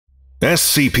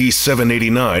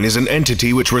SCP-789 is an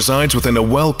entity which resides within a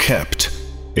well-kept,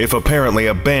 if apparently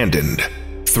abandoned,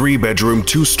 3-bedroom,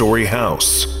 2-story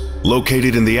house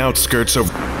located in the outskirts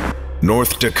of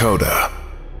North Dakota.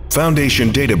 Foundation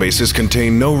databases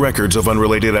contain no records of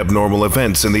unrelated abnormal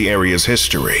events in the area's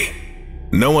history.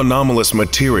 No anomalous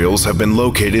materials have been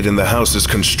located in the house's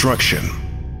construction.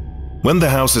 When the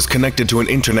house is connected to an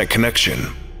internet connection,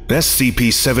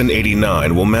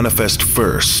 SCP-789 will manifest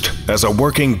first as a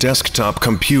working desktop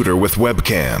computer with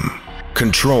webcam,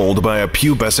 controlled by a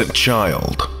pubescent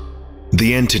child.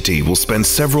 The entity will spend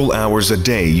several hours a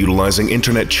day utilizing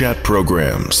internet chat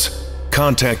programs,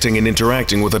 contacting and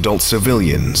interacting with adult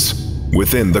civilians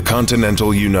within the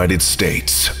continental United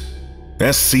States.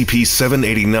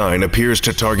 SCP-789 appears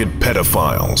to target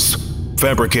pedophiles,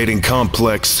 fabricating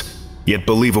complex yet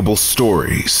believable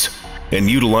stories, and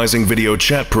utilizing video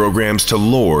chat programs to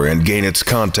lure and gain its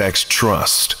contacts'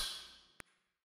 trust.